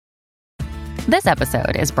This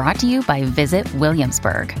episode is brought to you by Visit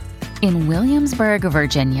Williamsburg. In Williamsburg,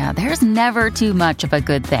 Virginia, there's never too much of a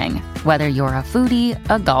good thing. Whether you're a foodie,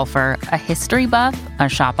 a golfer, a history buff, a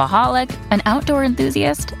shopaholic, an outdoor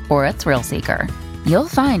enthusiast, or a thrill seeker, you'll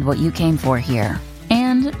find what you came for here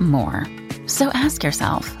and more. So ask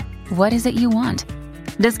yourself, what is it you want?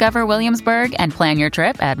 Discover Williamsburg and plan your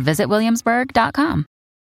trip at visitwilliamsburg.com.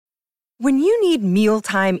 When you need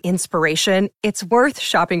mealtime inspiration, it's worth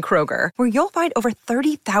shopping Kroger, where you'll find over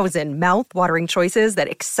 30,000 mouth-watering choices that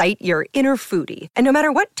excite your inner foodie. And no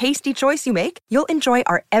matter what tasty choice you make, you'll enjoy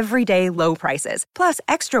our everyday low prices, plus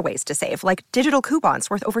extra ways to save, like digital coupons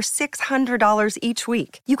worth over $600 each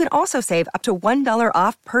week. You can also save up to $1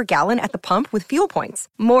 off per gallon at the pump with fuel points.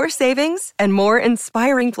 More savings and more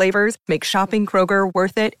inspiring flavors make shopping Kroger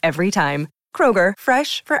worth it every time. Kroger,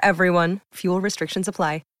 fresh for everyone. Fuel restrictions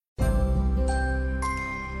apply.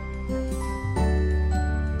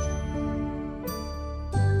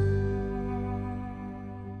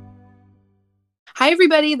 Hi,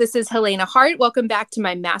 everybody. This is Helena Hart. Welcome back to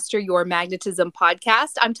my Master Your Magnetism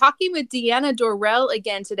podcast. I'm talking with Deanna Dorrell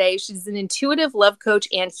again today. She's an intuitive love coach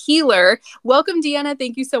and healer. Welcome, Deanna.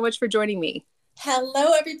 Thank you so much for joining me.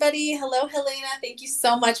 Hello, everybody. Hello, Helena. Thank you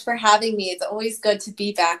so much for having me. It's always good to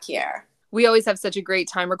be back here. We always have such a great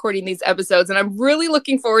time recording these episodes, and I'm really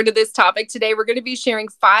looking forward to this topic today. We're going to be sharing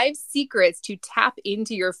 5 secrets to tap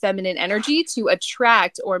into your feminine energy to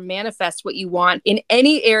attract or manifest what you want in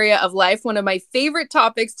any area of life. One of my favorite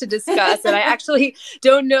topics to discuss, and I actually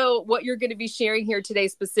don't know what you're going to be sharing here today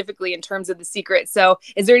specifically in terms of the secrets. So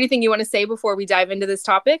is there anything you want to say before we dive into this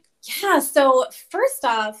topic? Yeah, so first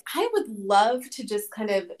off, I would love to just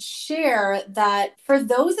kind of share that for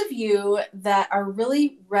those of you that are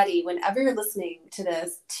really ready, whenever you're listening to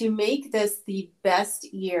this, to make this the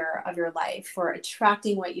best year of your life for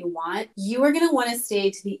attracting what you want, you are going to want to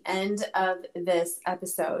stay to the end of this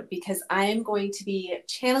episode, because I am going to be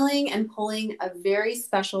channeling and pulling a very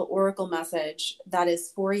special oracle message that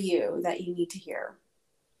is for you that you need to hear.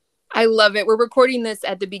 I love it. We're recording this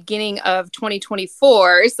at the beginning of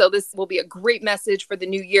 2024, so this will be a great message for the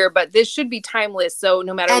new year, but this should be timeless. So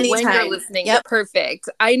no matter when you're listening, Perfect.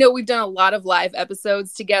 I know we've done a lot of live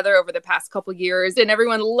episodes together over the past couple years, and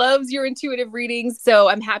everyone loves your intuitive readings. So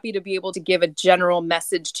I'm happy to be able to give a general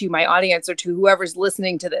message to my audience or to whoever's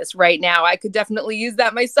listening to this right now. I could definitely use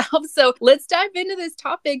that myself. So let's dive into this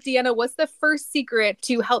topic. Deanna, what's the first secret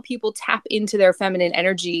to help people tap into their feminine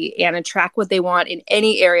energy and attract what they want in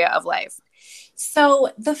any area of life?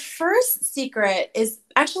 So the first secret is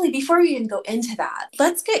actually, before we even go into that,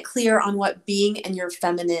 let's get clear on what being in your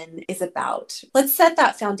feminine is about. Let's set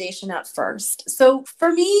that foundation up first. So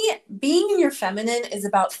for me, being in your feminine is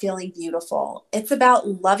about feeling beautiful. It's about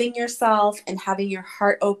loving yourself and having your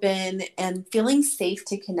heart open and feeling safe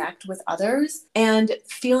to connect with others and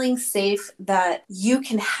feeling safe that you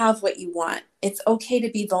can have what you want. It's okay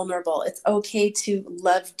to be vulnerable. It's okay to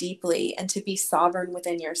love deeply and to be sovereign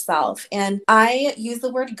within yourself. And I use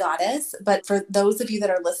the word goddess, but for those of you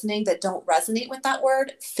that are listening that don't resonate with that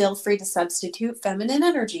word, feel free to substitute feminine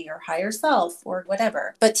energy or higher self or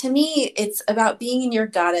whatever. But to me, it's about being in your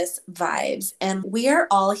goddess vibes. And we are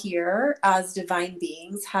all here as divine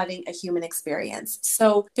beings having a human experience.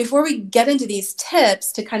 So before we get into these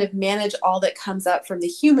tips to kind of manage all that comes up from the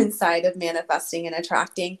human side of manifesting and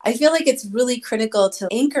attracting, I feel like it's really critical to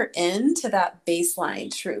anchor into that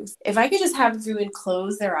baseline truth. If I could just have everyone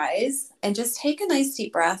close their eyes and just take a nice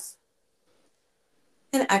deep breath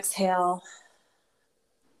and exhale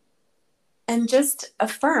and just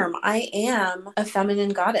affirm, I am a feminine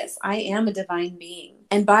goddess. I am a divine being.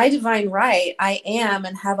 And by divine right, I am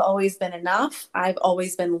and have always been enough. I've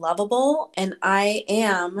always been lovable, and I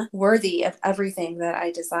am worthy of everything that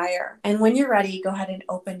I desire. And when you're ready, go ahead and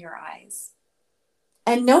open your eyes.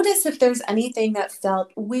 And notice if there's anything that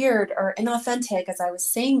felt weird or inauthentic as I was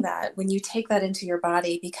saying that when you take that into your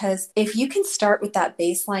body, because if you can start with that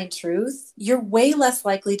baseline truth, you're way less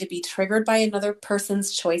likely to be triggered by another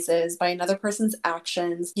person's choices, by another person's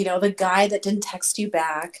actions, the guy that didn't text you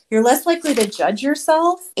back. You're less likely to judge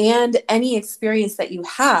yourself and any experience that you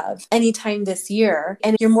have anytime this year.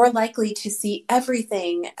 And you're more likely to see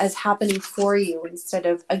everything as happening for you instead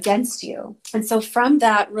of against you. And so from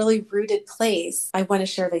that really rooted place, I want to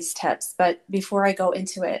share these tips. But before I go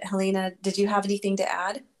into it, Helena, did you have anything to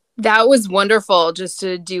add? That was wonderful just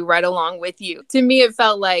to do right along with you. To me, it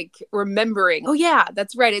felt like remembering, oh, yeah,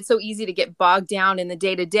 that's right. It's so easy to get bogged down in the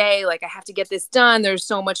day to day. Like, I have to get this done. There's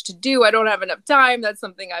so much to do. I don't have enough time. That's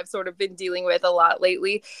something I've sort of been dealing with a lot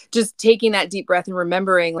lately. Just taking that deep breath and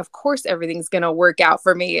remembering, of course, everything's going to work out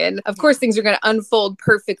for me. And of course, things are going to unfold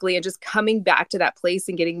perfectly. And just coming back to that place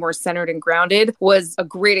and getting more centered and grounded was a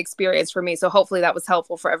great experience for me. So hopefully that was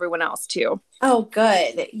helpful for everyone else too. Oh,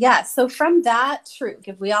 good. Yeah. So from that truth,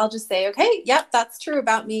 if we all just say, okay, yep, that's true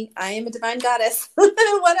about me. I am a divine goddess.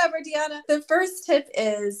 Whatever, Deanna. The first tip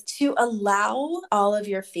is to allow all of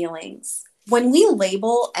your feelings. When we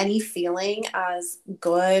label any feeling as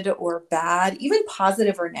good or bad, even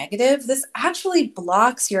positive or negative, this actually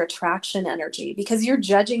blocks your attraction energy because you're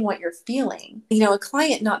judging what you're feeling. You know, a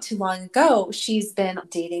client not too long ago, she's been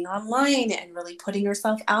dating online and really putting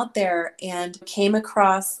herself out there and came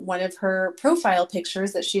across one of her profile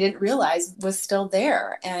pictures that she didn't realize was still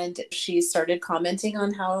there. And she started commenting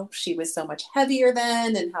on how she was so much heavier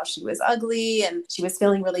then and how she was ugly and she was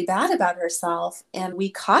feeling really bad about herself. And we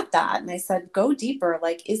caught that. And I said, go deeper.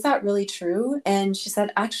 Like, is that really true? And she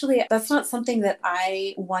said, actually, that's not something that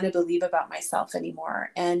I want to believe about myself anymore.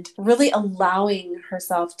 And really allowing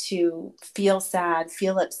herself to feel sad,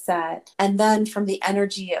 feel upset. And then from the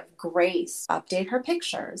energy of grace, update her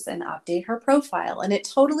pictures and update her profile. And it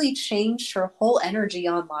totally changed her whole energy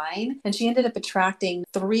online. And she ended up attracting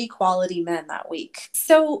 3 quality men that week.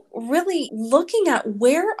 So really looking at,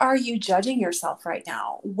 where are you judging yourself right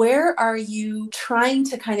now? Where are you trying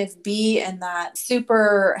to kind of be in that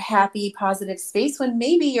super happy, positive space when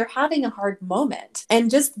maybe you're having a hard moment?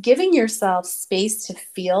 And just giving yourself space to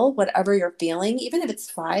feel whatever you're feeling, even if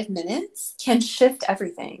it's 5 minutes, can shift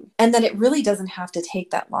everything. And that it really doesn't have to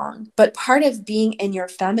take that long. But part of being in your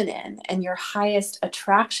feminine and your highest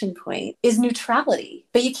attraction point is neutrality.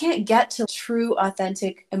 But you can't get to true,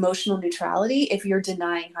 authentic emotional neutrality if you're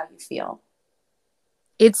denying how you feel.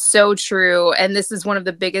 It's so true. And this is one of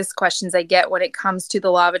the biggest questions I get when it comes to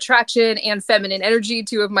the law of attraction and feminine energy.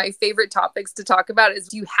 2 of my favorite topics to talk about is,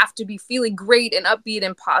 do you have to be feeling great and upbeat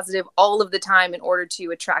and positive all of the time in order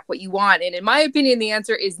to attract what you want? And in my opinion, the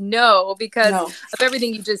answer is no, because of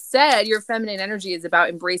everything you just said. Your feminine energy is about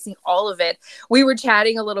embracing all of it. We were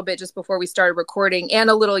chatting a little bit just before we started recording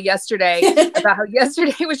and a little yesterday about how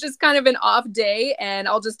yesterday was just kind of an off day. And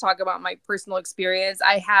I'll just talk about my personal experience.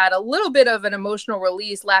 I had a little bit of an emotional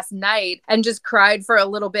release last night and just cried for a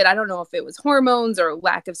little bit. I don't know if it was hormones or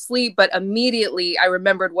lack of sleep, but immediately I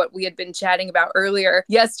remembered what we had been chatting about earlier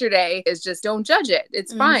yesterday, is just don't judge it.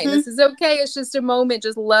 It's fine. This is okay. It's just a moment.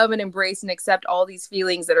 Just love and embrace and accept all these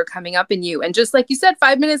feelings that are coming up in you. And just like you said,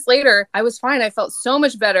 5 minutes later, I was fine. I felt so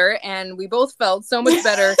much better. And we both felt so much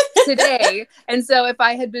better today. And so if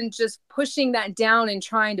I had been just pushing that down and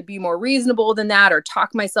trying to be more reasonable than that, or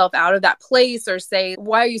talk myself out of that place, or say,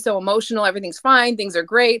 why are you so emotional? Everything's fine. Things are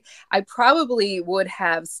great. I probably would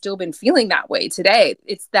have still been feeling that way today.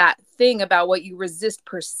 It's that thing about what you resist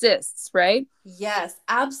persists, right? Yes,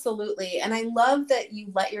 absolutely. And I love that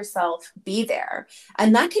you let yourself be there.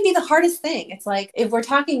 And that can be the hardest thing. It's like, if we're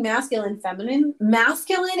talking masculine, feminine,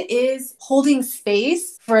 masculine is holding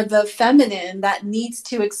space for the feminine that needs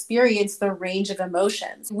to experience the range of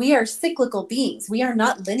emotions. We are cyclical beings. We are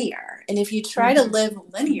not linear. And if you try to live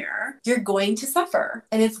linear, you're going to suffer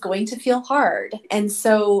and it's going to feel hard. And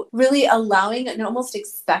so really allowing and almost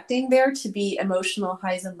expecting there to be emotional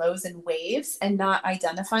highs and lows and waves, and not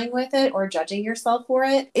identifying with it or judging yourself for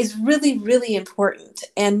it, is really, really important.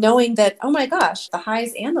 And knowing that, oh my gosh, the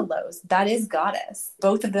highs and the lows, that is goddess.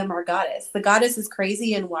 Both of them are goddess. The goddess is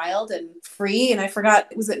crazy and wild and free. And I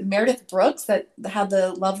forgot, was it Meredith Brooks that had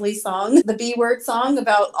the lovely song, the B word song,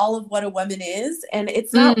 about all of what a woman is? And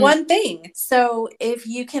it's not one thing. So if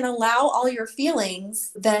you can allow all your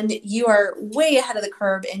feelings, then you are way ahead of the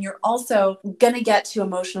curve, and you're also going to get to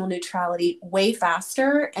emotional neutrality way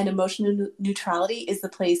faster. And emotional neutrality is the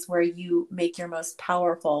place where you make your most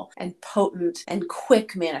powerful and potent and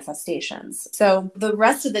quick manifestations. So the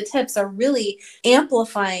rest of the tips are really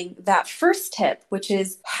amplifying that first tip, which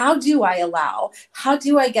is, how do I allow? How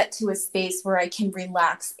do I get to a space where I can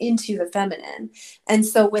relax into the feminine? And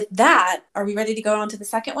so with that, are we ready to go on to the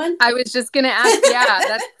second one? I was just going to ask. Yeah,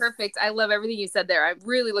 that's perfect. I love everything you said there. I'm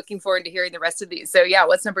really looking forward to hearing the rest of these. So yeah,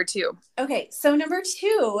 what's number 2? Okay, so number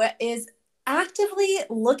 2 is actively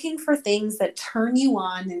looking for things that turn you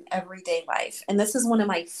on in everyday life. And this is one of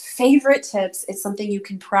my favorite tips. It's something you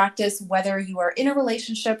can practice whether you are in a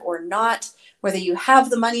relationship or not, whether you have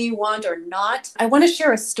the money you want or not. I want to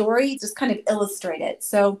share a story, just kind of illustrate it.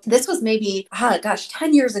 So this was maybe,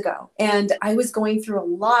 10 years ago. And I was going through a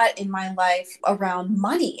lot in my life around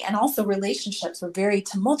money, and also relationships were very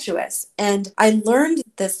tumultuous. And I learned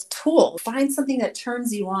this tool, find something that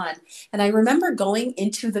turns you on. And I remember going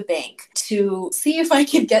into the bank to see if I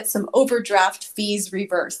could get some overdraft fees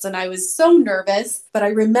reversed. And I was so nervous, but I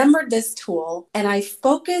remembered this tool and I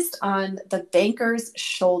focused on the banker's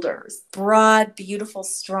shoulders, broad, beautiful,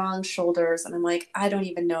 strong shoulders. And I'm like, I don't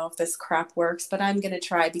even know if this crap works, but I'm going to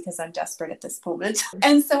try because I'm desperate at this moment.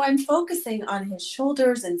 And so I'm focusing on his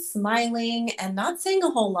shoulders and smiling and not saying a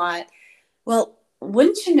whole lot. Well,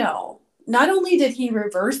 wouldn't you know, not only did he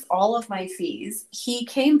reverse all of my fees, he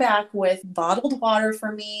came back with bottled water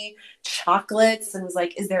for me, chocolates, and was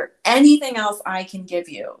like, is there anything else I can give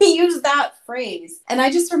you? He used that phrase. And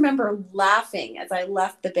I just remember laughing as I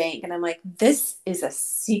left the bank. And I'm like, this is a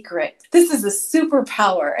secret. This is a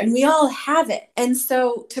superpower. And we all have it. And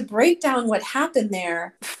so to break down what happened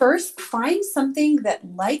there, first find something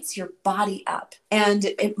that lights your body up. And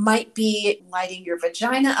it might be lighting your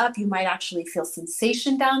vagina up. You might actually feel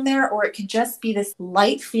sensation down there, or it could just be this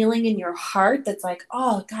light feeling in your heart that's like,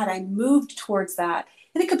 oh God, I moved towards that.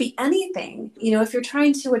 And it could be anything. You know, if you're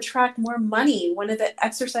trying to attract more money, one of the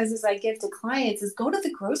exercises I give to clients is go to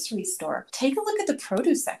the grocery store. Take a look at the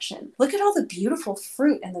produce section. Look at all the beautiful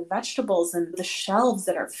fruit and the vegetables and the shelves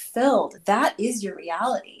that are filled. That is your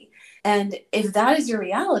reality. And if that is your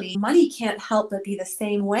reality, money can't help but be the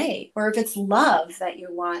same way. Or if it's love that you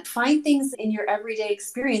want, find things in your everyday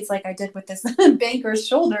experience, like I did with this banker's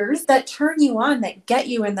shoulders, that turn you on, that get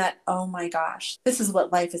you in that, oh my gosh, this is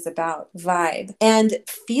what life is about vibe. And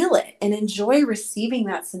feel it and enjoy receiving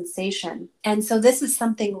that sensation. And so this is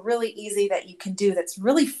something really easy that you can do that's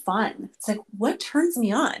really fun. It's like, what turns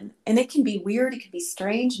me on? And it can be weird, it can be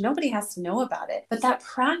strange. Nobody has to know about it. But that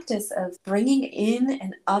practice of bringing in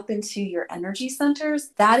and up into your energy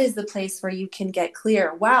centers, that is the place where you can get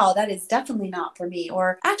clear. Wow, that is definitely not for me.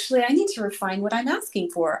 Or actually, I need to refine what I'm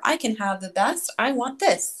asking for. I can have the best. I want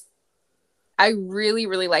this. I really,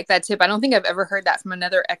 really like that tip. I don't think I've ever heard that from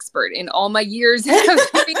another expert in all my years of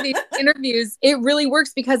doing these interviews. It really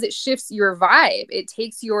works because it shifts your vibe. It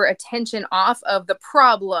takes your attention off of the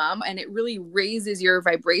problem and it really raises your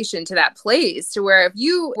vibration to that place, to where if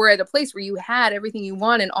you were at a place where you had everything you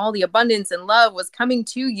want and all the abundance and love was coming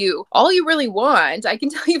to you, all you really want, I can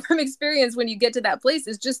tell you from experience, when you get to that place,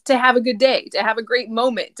 is just to have a good day, to have a great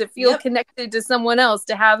moment, to feel connected to someone else,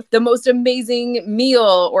 to have the most amazing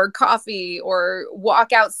meal or coffee or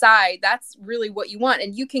walk outside. That's really what you want.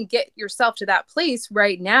 And you can get yourself to that place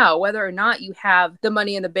right now, whether or not you have the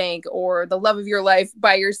money in the bank or the love of your life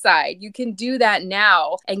by your side. You can do that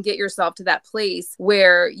now and get yourself to that place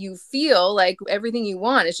where you feel like everything you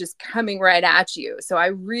want is just coming right at you. So I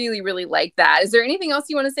really, really like that. Is there anything else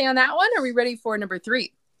you want to say on that one? Are we ready for number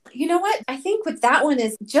 3? You know what? I think with that one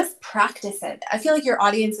is just practice it. I feel like your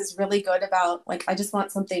audience is really good about, like, I just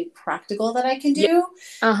want something practical that I can do.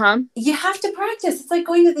 Yeah. You have to practice. It's like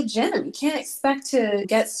going to the gym. You can't expect to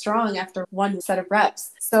get strong after one set of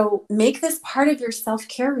reps. So make this part of your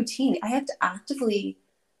self-care routine. I have to actively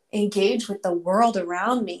engage with the world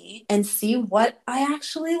around me and see what I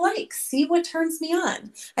actually like, see what turns me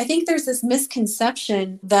on. I think there's this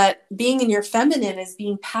misconception that being in your feminine is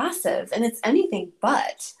being passive, and it's anything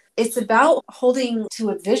but. It's about holding to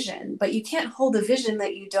a vision, but you can't hold a vision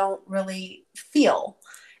that you don't really feel.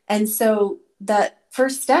 And so that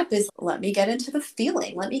first step is, let me get into the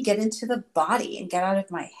feeling. Let me get into the body and get out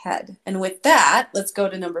of my head. And with that, let's go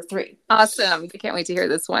to number 3. Awesome. I can't wait to hear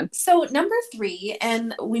this one. So number 3,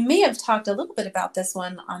 and we may have talked a little bit about this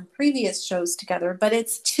one on previous shows together, but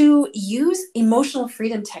it's to use emotional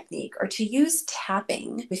freedom technique, or to use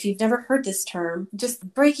tapping. If you've never heard this term,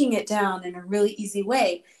 just breaking it down in a really easy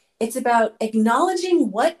way. It's about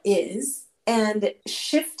acknowledging what is and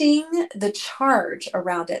shifting the charge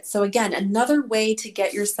around it. So again, another way to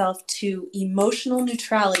get yourself to emotional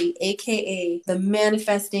neutrality, aka the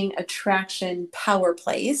manifesting attraction power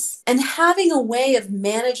place, and having a way of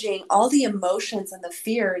managing all the emotions and the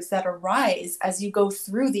fears that arise as you go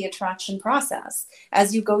through the attraction process,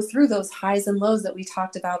 as you go through those highs and lows that we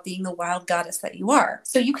talked about, being the wild goddess that you are.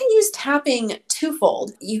 So you can use tapping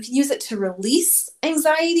twofold. You can use it to release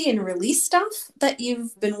anxiety and release stuff that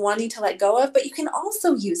you've been wanting to let go of, but you can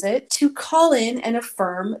also use it to call in and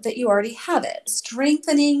affirm that you already have it,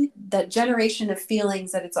 strengthening that generation of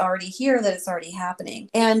feelings that it's already here, that it's already happening.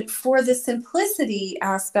 And for the simplicity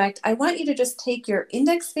aspect, I want you to just take your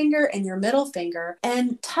index finger and your middle finger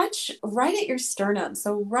and touch right at your sternum.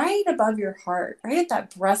 So right above your heart, right at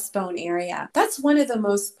that breastbone area. That's one of the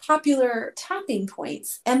most popular tapping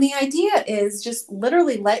points. And the idea is just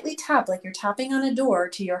literally lightly tap like you're tapping on a door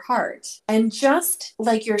to your heart. And just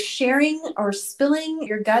like you're sharing or spilling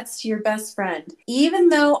your guts to your best friend, even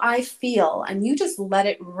though I feel, and you just let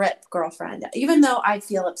it rip, girlfriend, even though I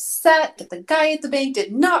feel upset that the guy at the bank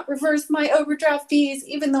did not reverse my overdraft fees,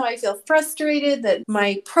 even though I feel frustrated that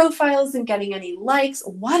my profile isn't getting any likes,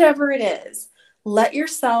 whatever it is, let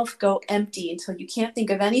yourself go empty until you can't think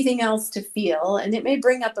of anything else to feel. And it may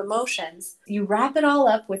bring up emotions. You wrap it all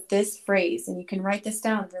up with this phrase, and you can write this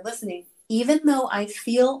down if you're listening. Even though I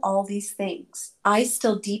feel all these things, I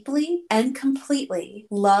still deeply and completely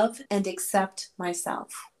love and accept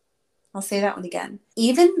myself. I'll say that one again.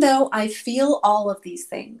 Even though I feel all of these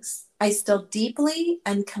things, I still deeply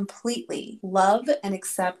and completely love and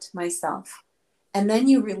accept myself. And then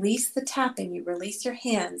you release the tapping, you release your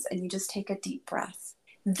hands, and you just take a deep breath.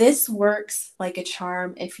 This works like a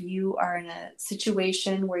charm if you are in a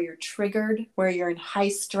situation where you're triggered, where you're in high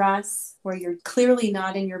stress, where you're clearly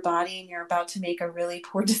not in your body and you're about to make a really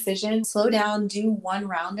poor decision. Slow down, do one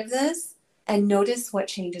round of this, and notice what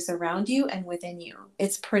changes around you and within you.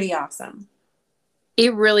 It's pretty awesome.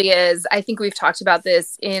 It really is. I think we've talked about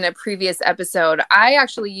this in a previous episode. I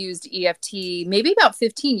actually used EFT maybe about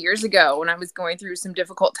 15 years ago when I was going through some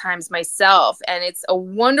difficult times myself. And it's a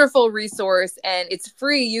wonderful resource and it's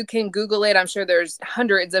free. You can Google it. I'm sure there's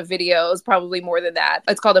hundreds of videos, probably more than that.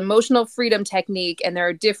 It's called Emotional Freedom Technique. And there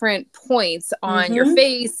are different points on your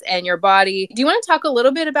face and your body. Do you want to talk a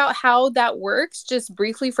little bit about how that works, just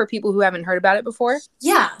briefly for people who haven't heard about it before?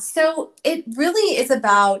 Yeah. So it really is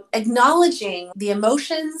about acknowledging the emotions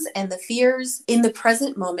and the fears in the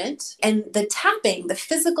present moment, and the tapping, the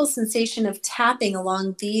physical sensation of tapping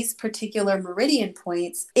along these particular meridian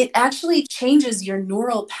points. It actually changes your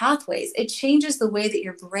neural pathways. It changes the way that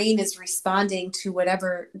your brain is responding to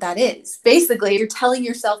whatever that is. Basically, you're telling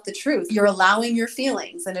yourself the truth. You're allowing your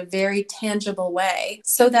feelings in a very tangible way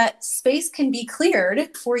so that space can be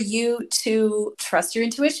cleared for you to trust your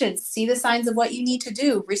intuition, see the signs of what you need to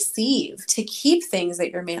do, receive, to keep things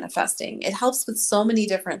that you're manifesting. It helps with so many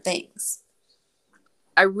different things.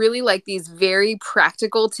 I really like these very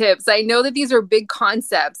practical tips. I know that these are big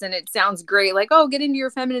concepts and it sounds great, like, oh, get into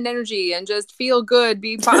your feminine energy and just feel good,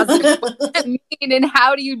 be positive. What does that mean? And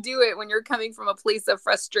how do you do it when you're coming from a place of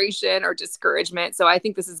frustration or discouragement? So I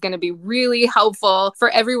think this is going to be really helpful for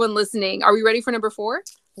everyone listening. Are we ready for number 4?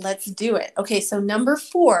 Let's do it. Okay, so number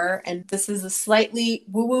 4, and this is a slightly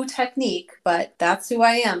woo-woo technique, but that's who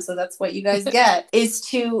I am, so that's what you guys get, is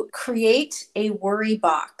to create a worry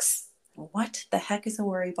box. What the heck is a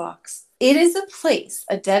worry box? It is a place,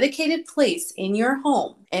 a dedicated place in your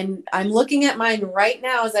home. And I'm looking at mine right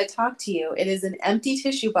now as I talk to you. It is an empty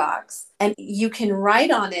tissue box. And you can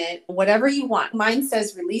write on it whatever you want. Mine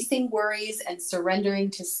says releasing worries and surrendering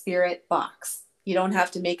to spirit box. You don't have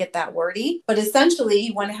to make it that wordy, but essentially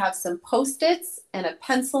you want to have some Post-its and a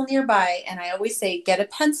pencil nearby. And I always say, get a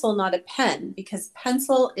pencil, not a pen, because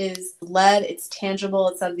pencil is lead. It's tangible.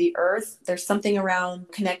 It's of the earth. There's something around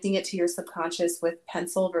connecting it to your subconscious with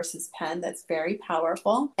pencil versus pen that's very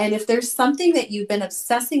powerful. And if there's something that you've been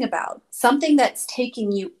obsessing about, something that's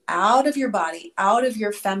taking you out of your body, out of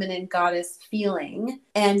your feminine goddess feeling,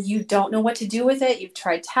 and you don't know what to do with it, you've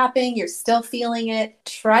tried tapping, you're still feeling it,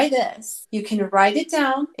 try this. You can write it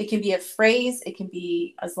down. It can be a phrase. It can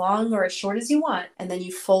be as long or as short as you want. And then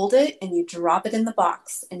you fold it and you drop it in the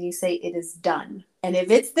box and you say, it is done. And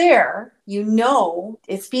if it's there, you know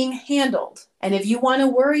it's being handled. And if you want to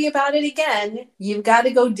worry about it again, you've got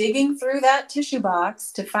to go digging through that tissue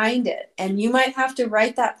box to find it. And you might have to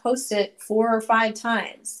write that Post-it 4 or 5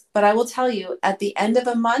 times. But I will tell you, at the end of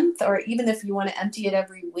a month, or even if you want to empty it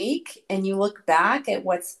every week, and you look back at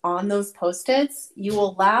what's on those Post-its, you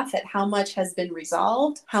will laugh at how much has been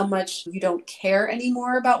resolved, how much you don't care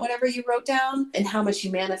anymore about whatever you wrote down, and how much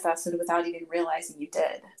you manifested without even realizing you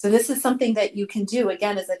did. So this is something that you can do,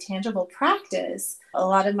 again, as a tangible practice A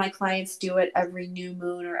lot of my clients do it every new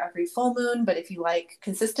moon or every full moon. But if you like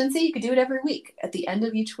consistency, you could do it every week. At the end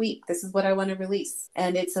of each week, this is what I want to release.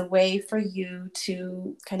 And it's a way for you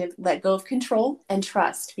to kind of let go of control and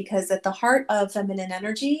trust, because at the heart of feminine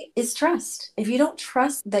energy is trust. If you don't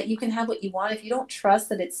trust that you can have what you want, if you don't trust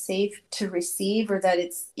that it's safe to receive, or that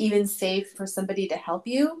it's even safe for somebody to help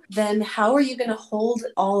you, then how are you going to hold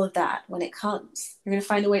all of that when it comes? You're going to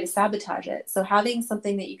find a way to sabotage it. So having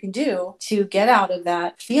something that you can do to get out of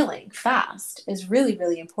that feeling fast is really,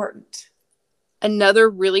 really important. Another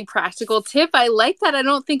really practical tip. I like that. I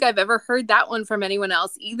don't think I've ever heard that one from anyone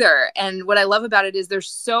else either. And what I love about it is there's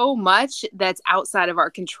so much that's outside of our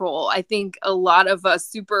control. I think a lot of us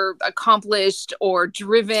super accomplished or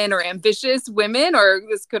driven or ambitious women, or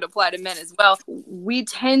this could apply to men as well, we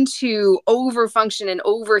tend to overfunction and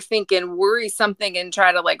overthink and worry something and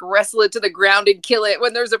try to like wrestle it to the ground and kill it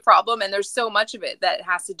when there's a problem. And there's so much of it that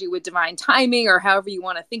has to do with divine timing, or however you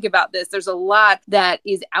want to think about this. There's a lot that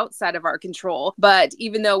is outside of our control. But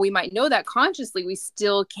even though we might know that consciously, we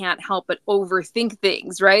still can't help but overthink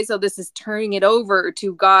things, right? So this is turning it over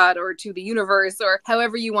to God or to the universe, or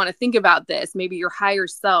however you want to think about this. Maybe your higher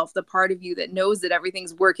self, the part of you that knows that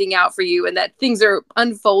everything's working out for you and that things are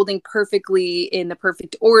unfolding perfectly in the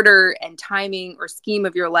perfect order and timing or scheme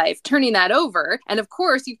of your life, turning that over. And of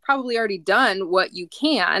course, you've probably already done what you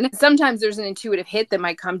can. Sometimes there's an intuitive hit that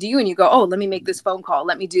might come to you and you go, oh, let me make this phone call.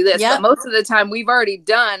 Let me do this. Yep. But most of the time, we've already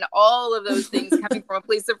done all of those things coming from a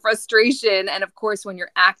place of frustration. And of course, when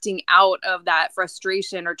you're acting out of that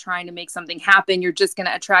frustration or trying to make something happen, you're just going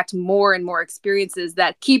to attract more and more experiences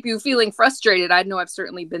that keep you feeling frustrated. I know I've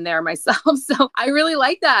certainly been there myself. So I really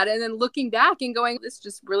like that. And then looking back and going, this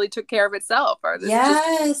just really took care of itself, or this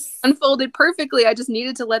just unfolded perfectly. I just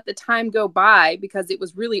needed to let the time go by because it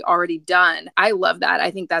was really already done. I love that.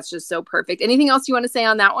 I think that's just so perfect. Anything else you want to say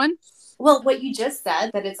on that one? Well, what you just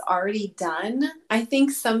said, that it's already done, I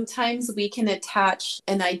think sometimes we can attach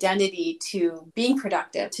an identity to being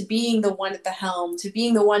productive, to being the one at the helm, to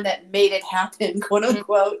being the one that made it happen, quote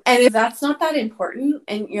unquote. And if that's not that important,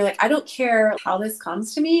 and you're like, I don't care how this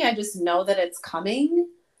comes to me, I just know that it's coming,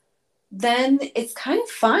 then it's kind of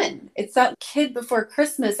fun. It's that kid before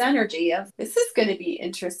Christmas energy of, this is going to be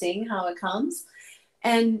interesting how it comes.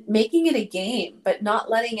 And making it a game, but not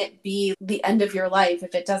letting it be the end of your life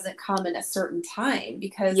if it doesn't come in a certain time,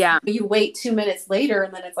 because you wait 2 minutes later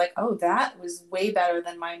and then it's like, oh, that was way better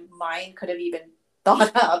than my mind could have even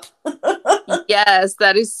thought up. Yes,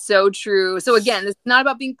 that is so true. So again, it's not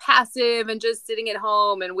about being passive and just sitting at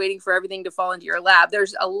home and waiting for everything to fall into your lap.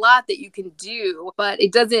 There's a lot that you can do, but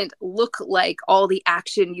it doesn't look like all the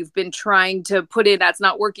action you've been trying to put in that's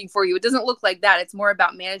not working for you. It doesn't look like that. It's more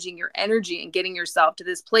about managing your energy and getting yourself to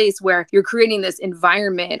this place where you're creating this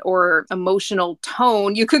environment or emotional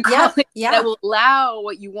tone, you could call it, that will allow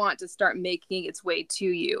what you want to start making its way to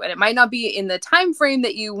you. And it might not be in the time frame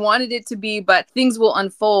that you wanted it to be, but things will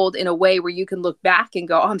unfold in a way where you can look back and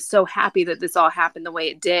go, oh, I'm so happy that this all happened the way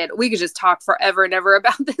it did. We could just talk forever and ever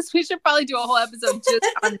about this. We should probably do a whole episode just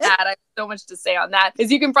on that. I have so much to say on that,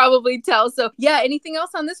 as you can probably tell. So yeah, anything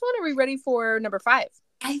else on this one? Are we ready for number 5?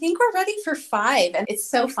 I think we're ready for 5. And it's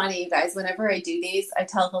so funny, you guys, whenever I do these, I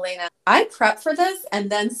tell Helena, I prep for this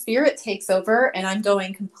and then spirit takes over and I'm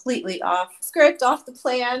going completely off script, off the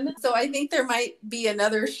plan. So I think there might be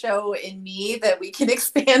another show in me that we can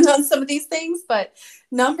expand on some of these things. But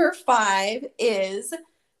number 5 is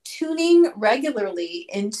tuning regularly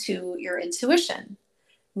into your intuition.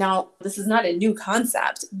 Now, this is not a new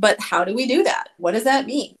concept, but how do we do that? What does that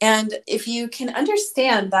mean? And if you can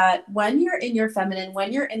understand that when you're in your feminine,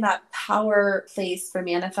 when you're in that power place for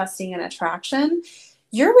manifesting and attraction,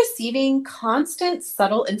 you're receiving constant,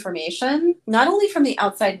 subtle information, not only from the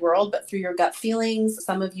outside world, but through your gut feelings.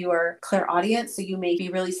 Some of you are clairaudient, so you may be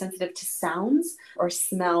really sensitive to sounds or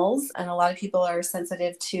smells. And a lot of people are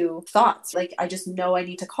sensitive to thoughts. Like, I just know I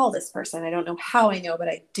need to call this person. I don't know how I know, but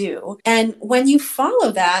I do. And when you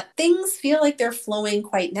follow that, things feel like they're flowing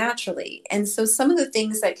quite naturally. And so some of the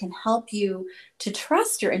things that can help you to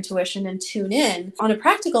trust your intuition and tune in on a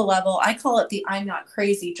practical level, I call it the I'm Not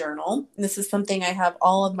Crazy journal. And this is something I have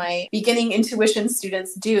all of my beginning intuition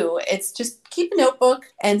students do. It's just keep a notebook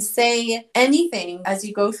and say anything as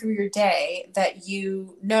you go through your day that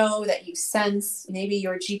you know, that you sense. Maybe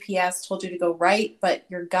your GPS told you to go right, but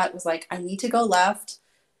your gut was like, I need to go left.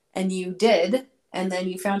 And you did. And then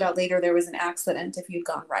you found out later there was an accident if you'd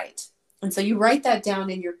gone right. And so you write that down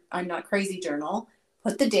in your I'm Not Crazy journal,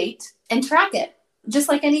 put the date and track it. Just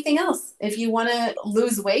like anything else. If you want to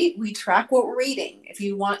lose weight, we track what we're eating. If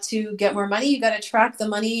you want to get more money, you got to track the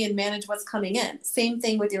money and manage what's coming in. Same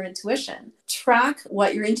thing with your intuition. Track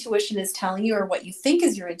what your intuition is telling you or what you think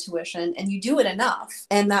is your intuition, and you do it enough.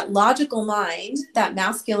 And that logical mind, that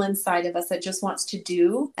masculine side of us that just wants to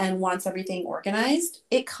do and wants everything organized,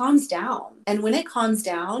 it calms down. And when it calms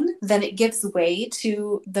down, then it gives way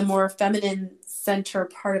to the more feminine center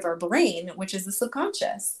part of our brain, which is the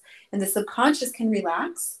subconscious. And the subconscious can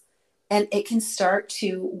relax and it can start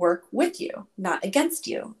to work with you, not against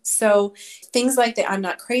you. So things like the I'm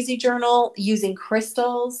Not Crazy journal, using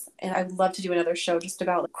crystals, and I'd love to do another show just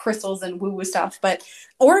about crystals and woo-woo stuff, but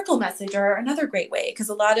oracle message are another great way because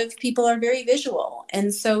a lot of people are very visual.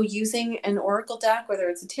 And so using an oracle deck, whether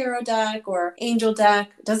it's a tarot deck or angel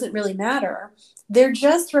deck, doesn't really matter. They're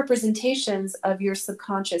just representations of your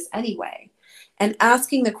subconscious anyway. And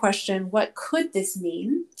asking the question, what could this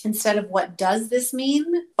mean? Instead of what does this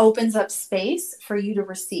mean, opens up space for you to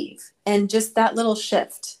receive. And just that little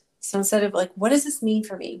shift. So instead of like, what does this mean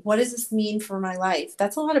for me? What does this mean for my life?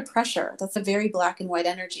 That's a lot of pressure. That's a very black and white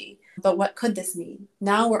energy. But what could this mean?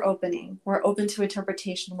 Now we're opening. We're open to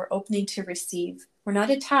interpretation. We're opening to receive. We're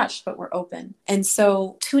not attached, but we're open. And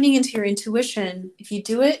so tuning into your intuition, if you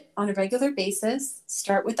do it on a regular basis,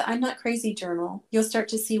 start with the I'm Not Crazy journal, you'll start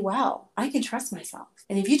to see, wow, I can trust myself.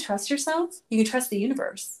 And if you trust yourself, you can trust the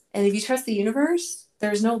universe. And if you trust the universe,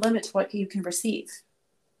 there's no limit to what you can receive.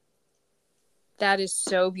 That is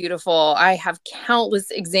so beautiful. I have countless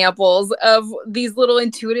examples of these little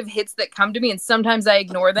intuitive hits that come to me, and sometimes I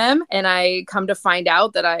ignore them and I come to find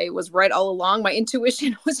out that I was right all along. My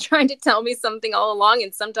intuition was trying to tell me something all along,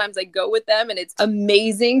 and sometimes I go with them, and it's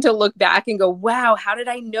amazing to look back and go, wow, how did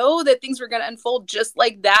I know that things were going to unfold just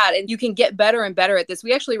like that? And you can get better and better at this.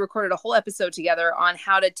 We actually recorded a whole episode together on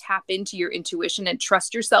how to tap into your intuition and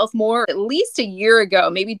trust yourself more at least a year ago,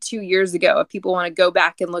 maybe 2 years ago. If people want to go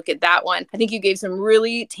back and look at that one, I think you gave some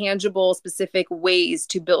really tangible, specific ways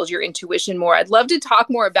to build your intuition more. I'd love to talk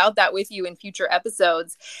more about that with you in future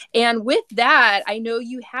episodes. And with that, I know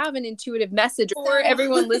you have an intuitive message for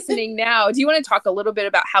everyone listening now. Do you want to talk a little bit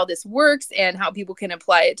about how this works and how people can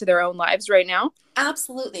apply it to their own lives right now?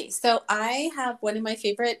 Absolutely. So I have one of my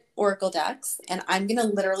favorite oracle decks, and I'm going to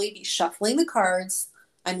literally be shuffling the cards.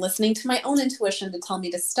 I'm listening to my own intuition to tell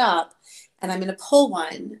me to stop, and I'm going to pull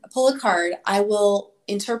a card. I will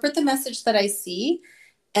interpret the message that I see.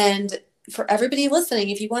 And for everybody listening,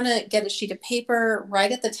 if you want to get a sheet of paper,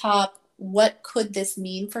 write at the top, what could this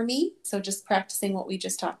mean for me? So just practicing what we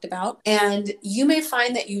just talked about. And you may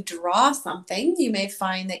find that you draw something. You may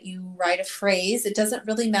find that you write a phrase. It doesn't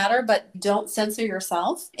really matter, but don't censor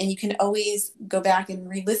yourself. And you can always go back and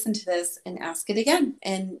re-listen to this and ask it again.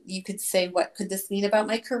 And you could say, what could this mean about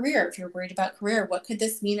my career? If you're worried about career, what could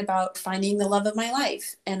this mean about finding the love of my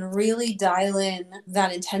life? And really dial in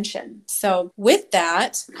that intention. So with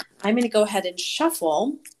that, I'm going to go ahead and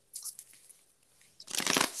shuffle.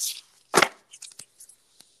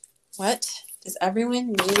 What does everyone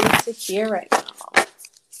need to hear right now?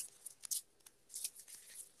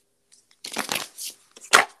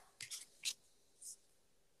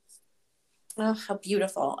 Oh, how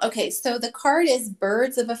beautiful. Okay, so the card is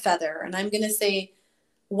Birds of a Feather, and I'm going to say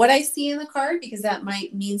what I see in the card because that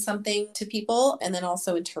might mean something to people, and then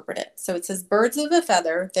also interpret it. So it says Birds of a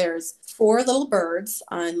Feather. There's 4 little birds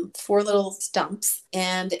on 4 little stumps,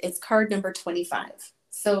 and it's card number 25.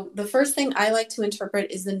 So the first thing I like to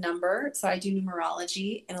interpret is the number. So I do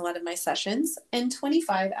numerology in a lot of my sessions, and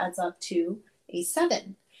 25 adds up to a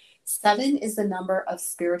 7. 7 is the number of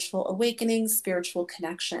spiritual awakening, spiritual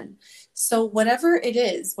connection. So whatever it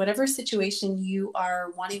is, whatever situation you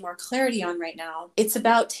are wanting more clarity on right now, it's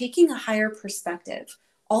about taking a higher perspective.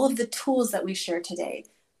 All of the tools that we share today,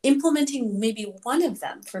 implementing maybe one of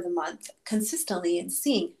them for the month consistently and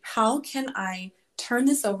seeing how can I turn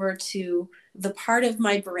this over to the part of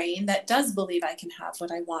my brain that does believe I can have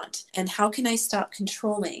what I want, and how can I stop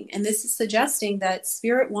controlling? And this is suggesting that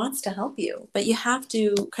spirit wants to help you, but you have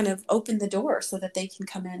to kind of open the door so that they can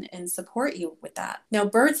come in and support you with that. Now,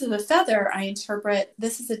 Birds of a Feather, I interpret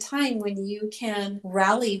this is a time when you can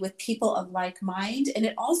rally with people of like mind, and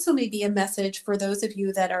it also may be a message for those of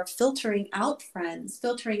you that are filtering out friends,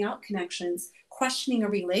 filtering out connections, questioning a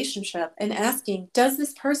relationship and asking, does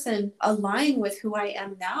this person align with who I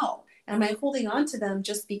am now? Am I holding on to them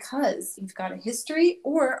just because you've got a history?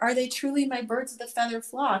 Or are they truly my birds of the feather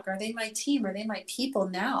flock? Are they my team? Are they my people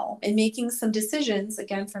now? And making some decisions,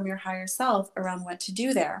 again, from your higher self around what to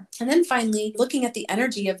do there. And then finally, looking at the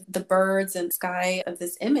energy of the birds and sky of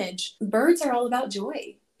this image, birds are all about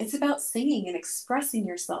joy. It's about singing and expressing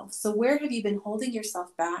yourself. So where have you been holding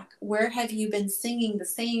yourself back? Where have you been singing the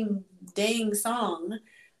same dang song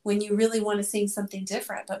when you really want to sing something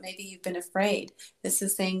different, but maybe you've been afraid? This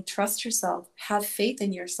is saying, trust yourself, have faith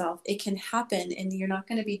in yourself. It can happen, and you're not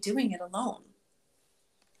going to be doing it alone.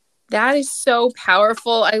 That is so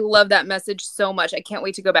powerful. I love that message so much. I can't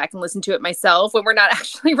wait to go back and listen to it myself when we're not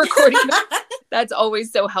actually recording. That's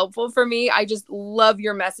always so helpful for me. I just love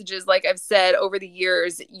your messages. Like I've said over the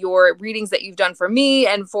years, your readings that you've done for me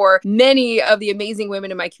and for many of the amazing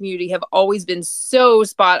women in my community have always been so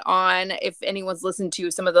spot on. If anyone's listened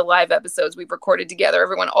to some of the live episodes we've recorded together,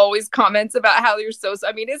 everyone always comments about how you're so,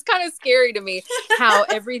 I mean, it's kind of scary to me how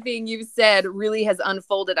everything you've said really has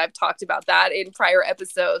unfolded. I've talked about that in prior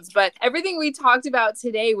episodes, but everything we talked about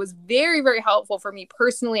today was very, very helpful for me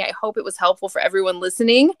personally. I hope it was helpful for everyone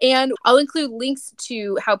listening. And I'll include links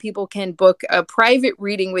to how people can book a private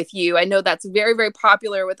reading with you. I know that's very, very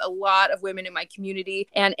popular with a lot of women in my community.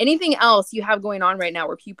 And anything else you have going on right now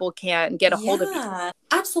where people can get a hold of you?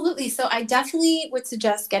 Absolutely. So I definitely would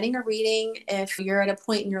suggest getting a reading if you're at a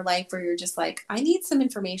point in your life where you're just like, I need some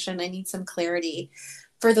information, I need some clarity.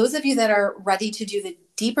 For those of you that are ready to do the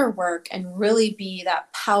deeper work and really be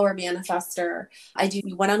that power manifester, I do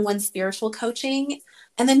one-on-one spiritual coaching.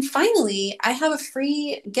 And then finally, I have a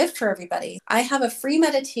free gift for everybody. I have a free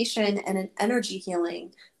meditation and an energy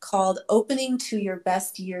healing called Opening to Your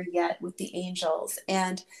Best Year Yet with the Angels.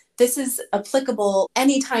 And this is applicable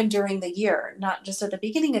anytime during the year, not just at the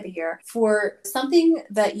beginning of the year, for something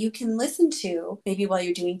that you can listen to, maybe while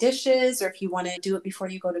you're doing dishes, or if you want to do it before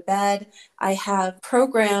you go to bed. I have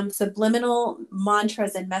programmed subliminal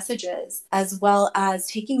mantras and messages, as well as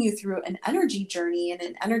taking you through an energy journey and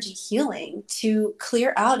an energy healing to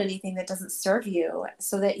clear out anything that doesn't serve you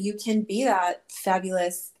so that you can be that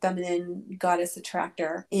fabulous feminine goddess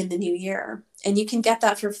attractor in the new year. And you can get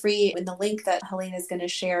that for free in the link that Helena is going to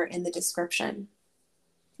share in the description.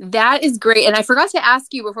 That is great. And I forgot to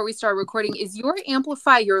ask you before we start recording, is your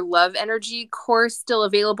Amplify Your Love Energy course still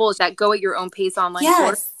available? Is that Go at Your Own Pace online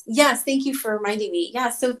course? Yes. Thank you for reminding me.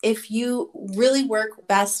 Yeah. So if you really work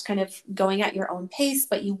best kind of going at your own pace,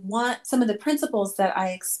 but you want some of the principles that I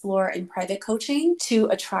explore in private coaching to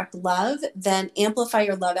attract love, then Amplify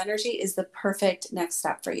Your Love Energy is the perfect next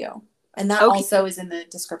step for you. And that also is in the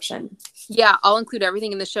description. Yeah, I'll include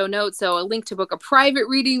everything in the show notes. So a link to book a private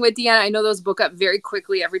reading with Deanna. I know those book up very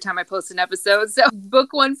quickly every time I post an episode. So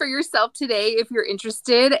book one for yourself today if you're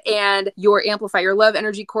interested, and your Amplify Your Love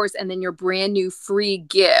Energy course, and then your brand new free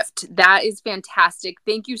gift. That is fantastic.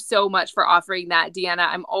 Thank you so much for offering that, Deanna.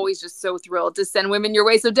 I'm always just so thrilled to send women your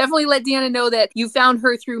way. So definitely let Deanna know that you found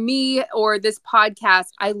her through me or this podcast.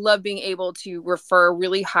 I love being able to refer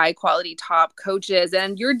really high quality top coaches,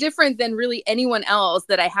 and you're different than really anyone else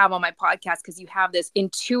that I have on my podcast because you have this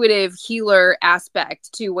intuitive healer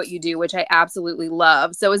aspect to what you do, which I absolutely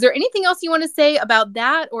love. So is there anything else you want to say about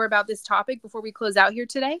that or about this topic before we close out here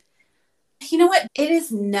today? You know what? It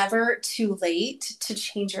is never too late to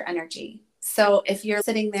change your energy. So if you're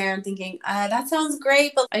sitting there and thinking, that sounds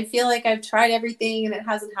great, but I feel like I've tried everything and it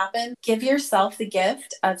hasn't happened, give yourself the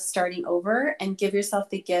gift of starting over and give yourself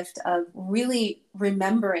the gift of really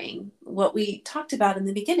remembering what we talked about in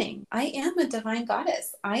the beginning. I am a divine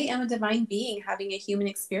goddess. I am a divine being having a human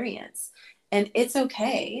experience. And it's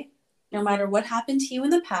okay, no matter what happened to you in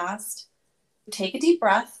the past, take a deep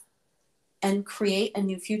breath and create a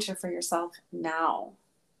new future for yourself now.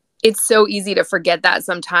 It's so easy to forget that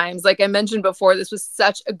sometimes. Like I mentioned before, this was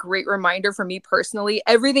such a great reminder for me personally,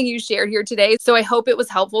 everything you shared here today. So I hope it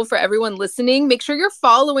was helpful for everyone listening. Make sure you're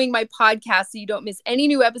following my podcast so you don't miss any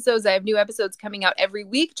new episodes. I have new episodes coming out every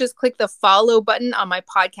week. Just click the follow button on my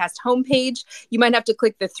podcast homepage. You might have to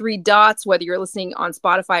click the 3 dots, whether you're listening on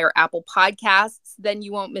Spotify or Apple Podcasts. Then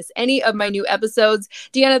you won't miss any of my new episodes.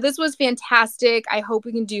 Deanna, this was fantastic. I hope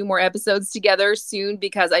we can do more episodes together soon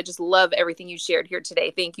because I just love everything you shared here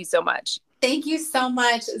today. Thank you so much. Thank you so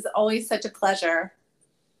much. It's always such a pleasure.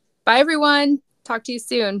 Bye, everyone. Talk to you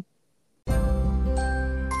soon.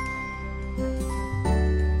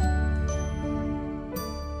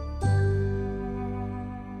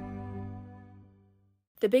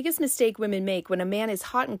 The biggest mistake women make when a man is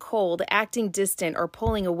hot and cold, acting distant, or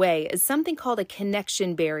pulling away is something called a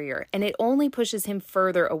connection barrier, and it only pushes him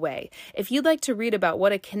further away. If you'd like to read about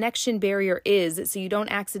what a connection barrier is so you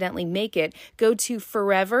don't accidentally make it, go to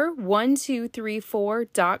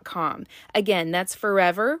forever1234.com. Again, that's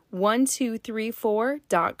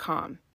forever1234.com.